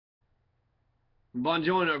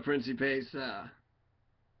Buongiorno, Principes. So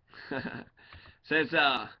it's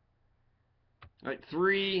like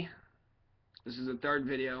three. This is the third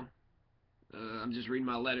video. I'm just reading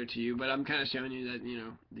my letter to you, but I'm kind of showing you that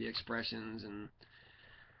the expressions and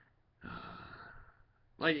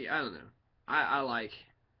like I don't know. I like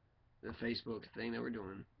the Facebook thing that we're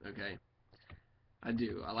doing. Okay, I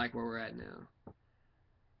do. I like where we're at now.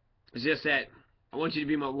 It's just that I want you to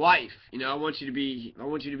be my wife. I want you to be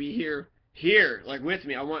here, like with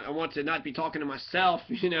me. I want to not be talking to myself,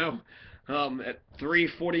 at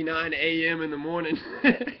 3:49 a.m. in the morning.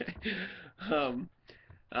 um,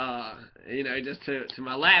 just to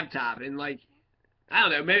my laptop and like I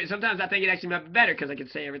don't know. Maybe sometimes I think it actually might be better because I can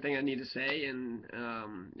say everything I need to say and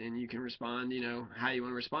you can respond, how you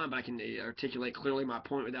want to respond, but I can articulate clearly my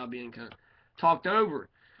point without being kind of talked over.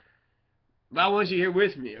 But I want you here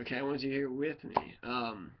with me, okay? I want you here with me.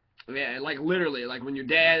 Yeah, like literally, like when your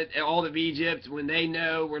dad, all of Egypt, when they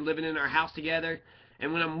know we're living in our house together,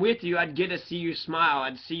 and when I'm with you, I'd get to see you smile.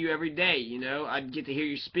 I'd see you every day, I'd get to hear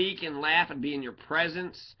you speak and laugh. I'd be in your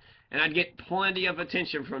presence, and I'd get plenty of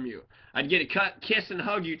attention from you. I'd get to kiss and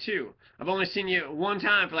hug you too. I've only seen you one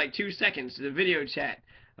time for like 2 seconds, the video chat.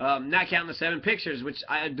 Not counting the 7 pictures, which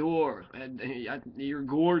I adore. You're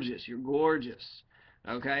gorgeous. You're gorgeous.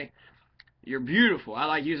 Okay? You're beautiful. I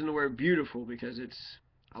like using the word beautiful because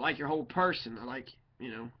I like your whole person. I like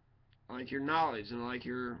your knowledge and I like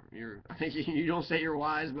your I think you don't say you're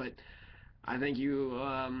wise, but I think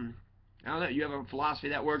I don't know, you have a philosophy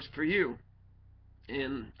that works for you.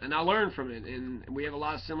 And I learn from it and we have a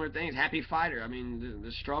lot of similar things. Happy fighter. I mean,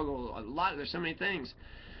 the struggle, there's so many things.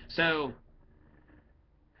 So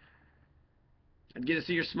I'd get to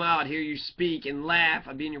see your smile, I'd hear you speak and laugh,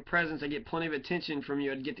 I'd be in your presence, I'd get plenty of attention from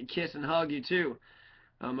you, I'd get to kiss and hug you too.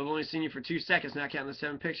 I've only seen you for 2 seconds, not counting the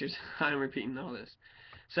 7 pictures. I'm repeating all this.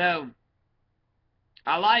 So,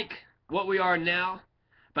 I like what we are now,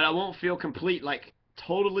 but I won't feel complete, like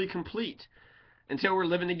totally complete, until we're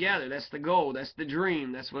living together. That's the goal. That's the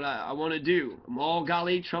dream. That's what I want to do. I'm all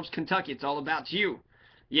golly, Trump's Kentucky. It's all about you.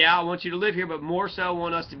 Yeah, I want you to live here, but more so I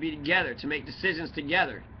want us to be together, to make decisions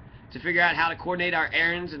together, to figure out how to coordinate our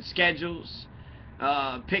errands and schedules,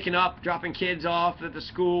 picking up, dropping kids off at the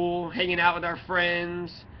school, hanging out with our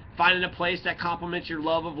friends, finding a place that complements your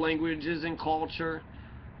love of languages and culture,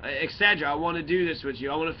 etc. I want to do this with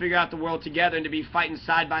you. I want to figure out the world together and to be fighting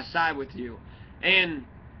side by side with you. And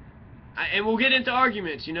we'll get into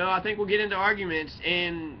arguments. I think we'll get into arguments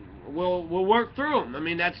and we'll work through them. I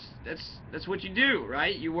mean, that's what you do,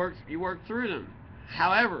 right? You work through them.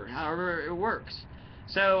 However it works.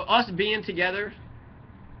 So us being together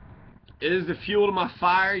is the fuel to my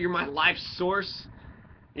fire. You're my life source.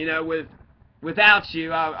 Without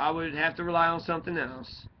you, I would have to rely on something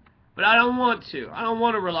else. But I don't want to. I don't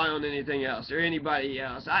want to rely on anything else or anybody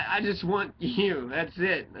else. I just want you. That's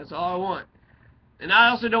it. That's all I want. And I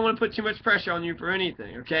also don't want to put too much pressure on you for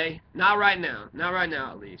anything, okay? Not right now. Not right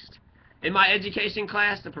now, at least. In my education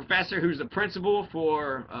class, the professor who's the principal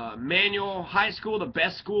for Manual High School, the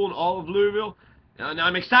best school in all of Louisville, now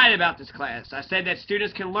I'm excited about this class. I said that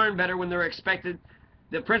students can learn better when they're expected.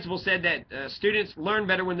 The principal said that students learn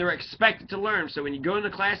better when they're expected to learn. So when you go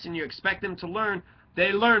into class and you expect them to learn,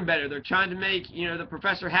 they learn better. They're trying to make, the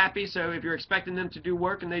professor happy. So if you're expecting them to do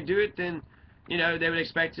work and they do it, then, they would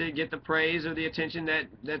expect to get the praise or the attention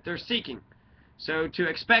that they're seeking. So to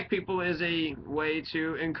expect people is a way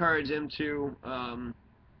to encourage them to,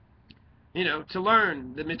 to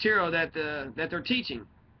learn the material that they're teaching.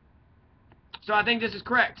 So I think this is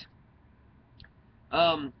correct.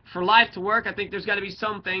 For life to work, I think there's got to be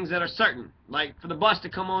some things that are certain, like for the bus to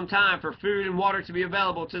come on time, for food and water to be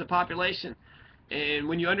available to the population. And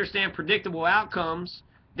when you understand predictable outcomes,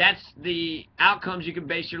 that's the outcomes you can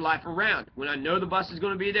base your life around. When I know the bus is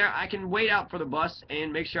going to be there, I can wait out for the bus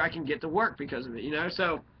and make sure I can get to work because of it,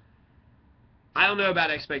 So I don't know about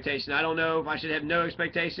expectation. I don't know if I should have no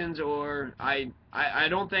expectations or I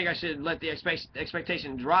don't think I should let the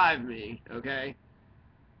expectation drive me, okay?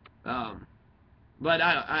 But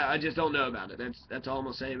I just don't know about it. That's all I'm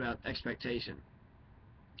going to say about expectation.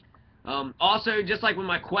 Also, just like with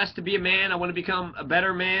my quest to be a man, I want to become a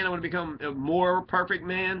better man. I want to become a more perfect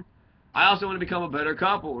man. I also want to become a better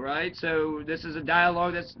couple, right? So this is a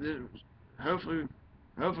dialogue that's hopefully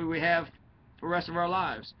we have for the rest of our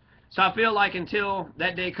lives. So I feel like until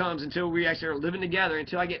that day comes, until we actually are living together,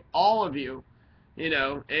 until I get all of you,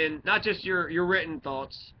 and not just your written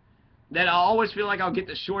thoughts, that I'll always feel like I'll get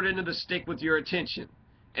the short end of the stick with your attention.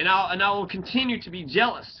 And I will continue to be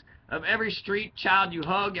jealous of every street child you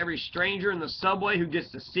hug, every stranger in the subway who gets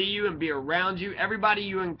to see you and be around you, everybody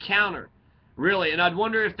you encounter. really. And I'd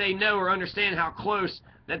wonder if they know or understand how close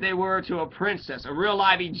that they were to a princess, a real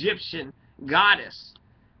live Egyptian goddess,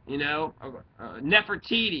 you know,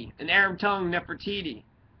 Nefertiti, an Arab tongue Nefertiti,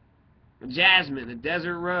 jasmine, a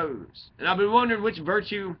desert rose. And I've been wondering which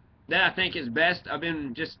virtue that I think is best. I've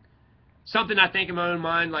been just something I think in my own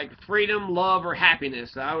mind, like freedom, love, or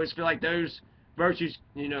happiness. I always feel like those virtues,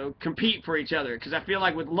 you know, compete for each other. Because I feel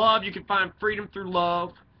like with love, you can find freedom through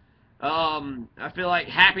love. I feel like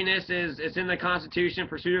happiness is, it's in the Constitution,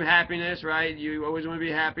 pursuit of happiness, right? You always want to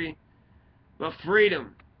be happy. But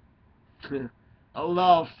freedom, I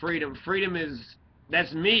love freedom. Freedom is,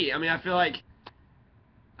 that's me. I mean, I feel like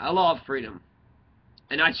I love freedom.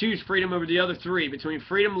 And I choose freedom over the other three, between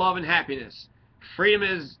freedom, love, and happiness. Freedom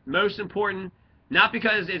is most important, not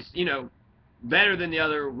because it's, you know, better than the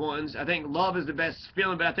other ones. I think love is the best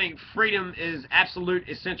feeling, but I think freedom is absolute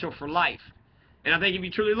essential for life. And I think if you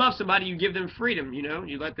truly love somebody, you give them freedom, you know.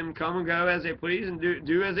 You let them come and go as they please and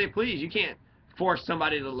do as they please. You can't force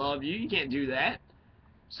somebody to love you. You can't do that.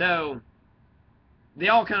 So, they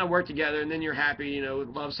all kind of work together, and then you're happy, you know, with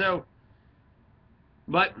love. So,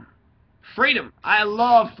 but freedom. I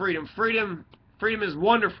love freedom. Freedom is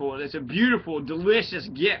wonderful, and it's a beautiful, delicious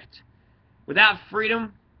gift. Without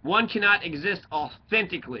freedom, one cannot exist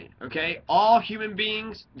authentically, okay? All human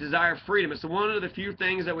beings desire freedom. It's one of the few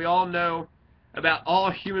things that we all know about all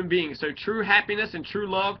human beings. So true happiness and true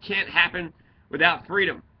love can't happen without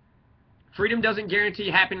freedom. Freedom doesn't guarantee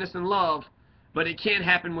happiness and love, but it can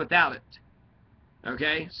happen without it.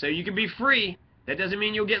 Okay? So you can be free. That doesn't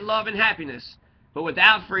mean you'll get love and happiness. But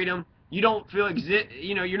without freedom, you don't feel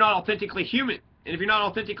you know, you're not authentically human. And if you're not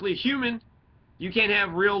authentically human, you can't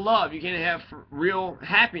have real love. You can't have real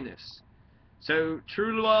happiness. So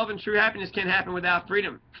true love and true happiness can't happen without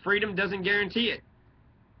freedom. Freedom doesn't guarantee it.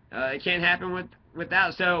 It can't happen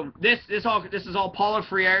without. So this is all Paulo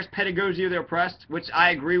Freire's Pedagogy of the Oppressed, which I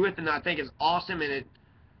agree with, and I think is awesome. And it's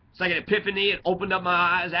like an epiphany. It opened up my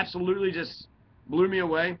eyes. Absolutely, just blew me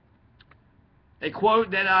away. A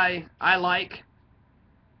quote that I like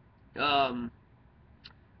about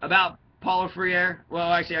Paulo Freire.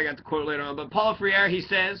 Well, actually, I got the quote later on. But Paulo Freire, he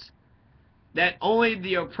says that only from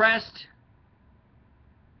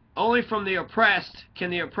the oppressed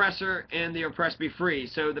can the oppressor and the oppressed be free.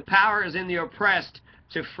 So the power is in the oppressed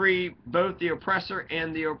to free both the oppressor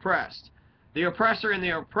and the oppressed. The oppressor and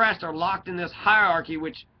the oppressed are locked in this hierarchy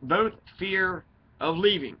which both fear of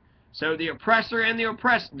leaving. So the oppressor and the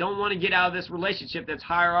oppressed don't want to get out of this relationship that's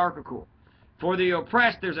hierarchical. For the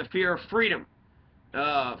oppressed, there's a fear of freedom.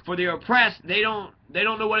 For the oppressed, they don't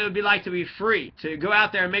know what it would be like to be free, to go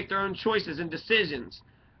out there and make their own choices and decisions.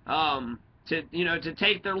 To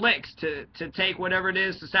take their licks, to take whatever it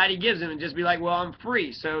is society gives them and just be like, well, I'm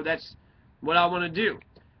free, so that's what I want to do.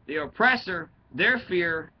 The oppressor, their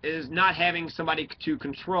fear is not having somebody to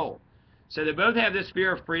control. So they both have this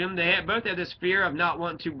fear of freedom. They both have this fear of not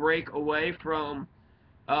wanting to break away from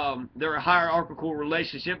their hierarchical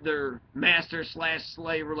relationship, their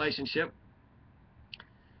master/slave relationship.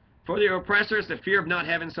 For the oppressor, it's the fear of not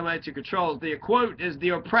having somebody to control. The quote is, the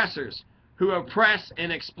oppressors who oppress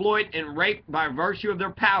and exploit and rape by virtue of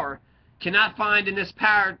their power cannot find in this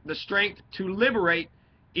power the strength to liberate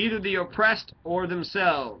either the oppressed or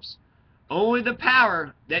themselves. Only the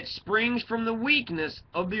power that springs from the weakness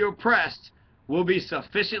of the oppressed will be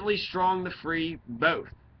sufficiently strong to free both.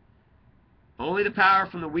 Only the power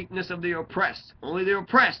from the weakness of the oppressed. Only the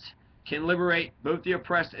oppressed can liberate both the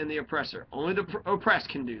oppressed and the oppressor. Only the oppressed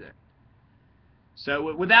can do that.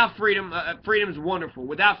 So without freedom, freedom is wonderful.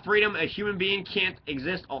 Without freedom, a human being can't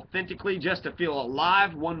exist authentically. Just to feel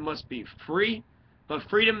alive, one must be free. But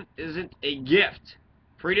freedom isn't a gift.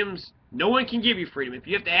 No one can give you freedom. If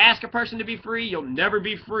you have to ask a person to be free, you'll never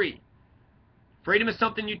be free. Freedom is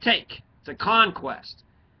something you take. It's a conquest.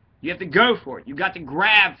 You have to go for it. You've got to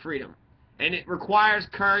grab freedom. And it requires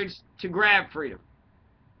courage to grab freedom.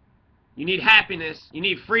 You need happiness. You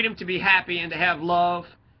need freedom to be happy and to have love.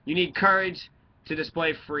 You need courage to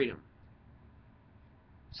display freedom.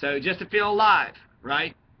 So just to feel alive,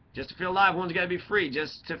 right? Just to feel alive, one's got to be free.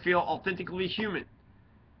 Just to feel authentically human.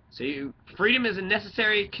 So freedom is a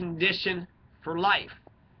necessary condition for life.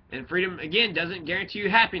 And freedom, again, doesn't guarantee you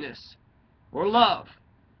happiness or love.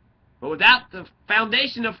 But without the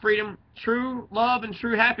foundation of freedom, true love and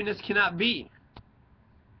true happiness cannot be.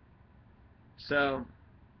 So,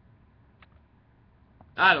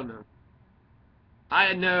 I don't know.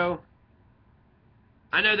 I know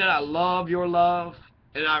that I love your love,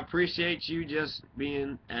 and I appreciate you just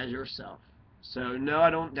being as yourself. So, no, I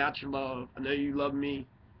don't doubt your love. I know you love me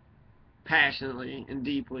passionately and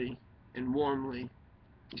deeply and warmly.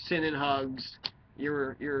 You send in hugs.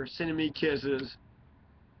 You're sending me kisses.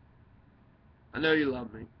 I know you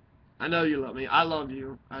love me. I know you love me. I love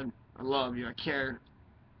you. I love you. I care.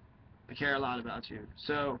 I care a lot about you.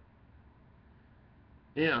 So,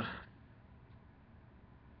 yeah.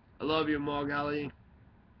 I love you, Magali.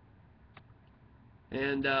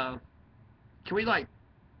 And can we like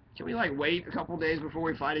wait a couple days before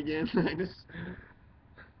we fight again?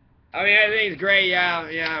 I mean, I think it's great. Yeah,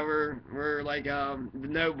 yeah. We're like the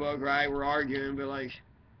Notebook, right? We're arguing, but like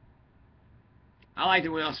I liked it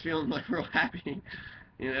when I was feeling like real happy.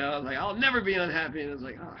 You know, I was like, I'll never be unhappy, and I was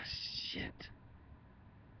like, oh shit.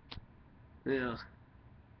 Yeah.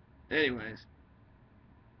 Anyways,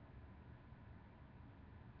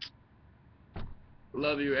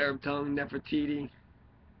 love you, Arab tongue Nefertiti,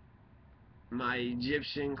 my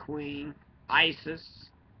Egyptian queen, Isis,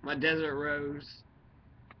 my desert rose.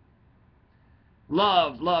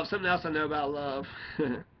 Love, love. Something else I know about love.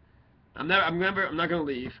 I'm not gonna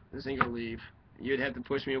leave. This ain't gonna leave. You'd have to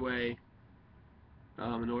push me away,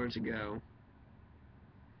 in order to go.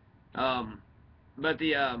 Um, but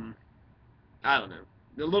I don't know.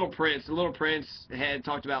 The Little Prince had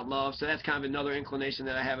talked about love, so that's kind of another inclination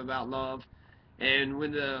that I have about love. And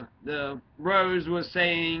when the Rose was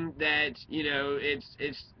saying that, you know,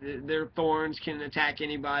 it's their thorns can attack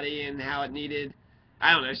anybody and how it needed,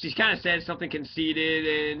 I don't know, she kind of said something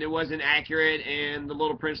conceited and it wasn't accurate, and the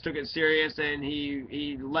Little Prince took it serious, and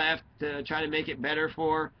he left to try to make it better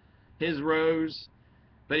for his Rose,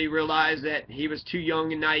 but he realized that he was too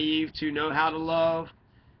young and naive to know how to love,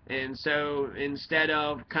 and so instead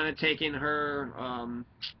of kind of taking her,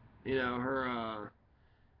 you know, her,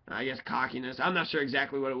 I guess, cockiness, I'm not sure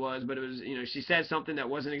exactly what it was, but it was, you know, she said something that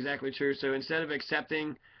wasn't exactly true. So instead of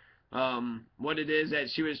accepting what it is that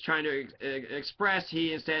she was trying to express,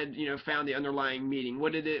 he instead, you know, found the underlying meaning.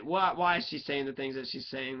 What did it? Why is she saying the things that she's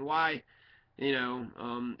saying? Why, you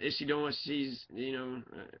know, is she doing what she's, you know,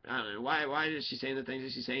 I don't know. Why is she saying the things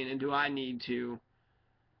that she's saying? And do I need to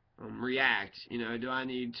react? You know, do I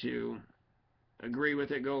need to agree with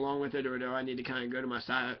it, go along with it, or do I need to kind of go to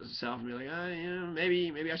myself and be like, you know,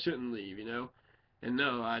 maybe I shouldn't leave, you know? And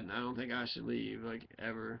no, I don't think I should leave, like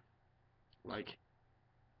ever.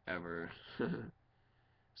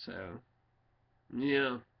 So,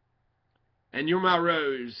 yeah. And you're my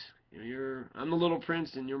rose. You know, I'm the little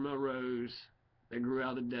prince, and you're my rose that grew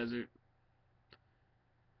out of the desert.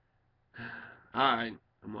 All right,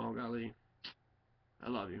 Amal Gali, I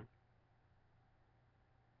love you.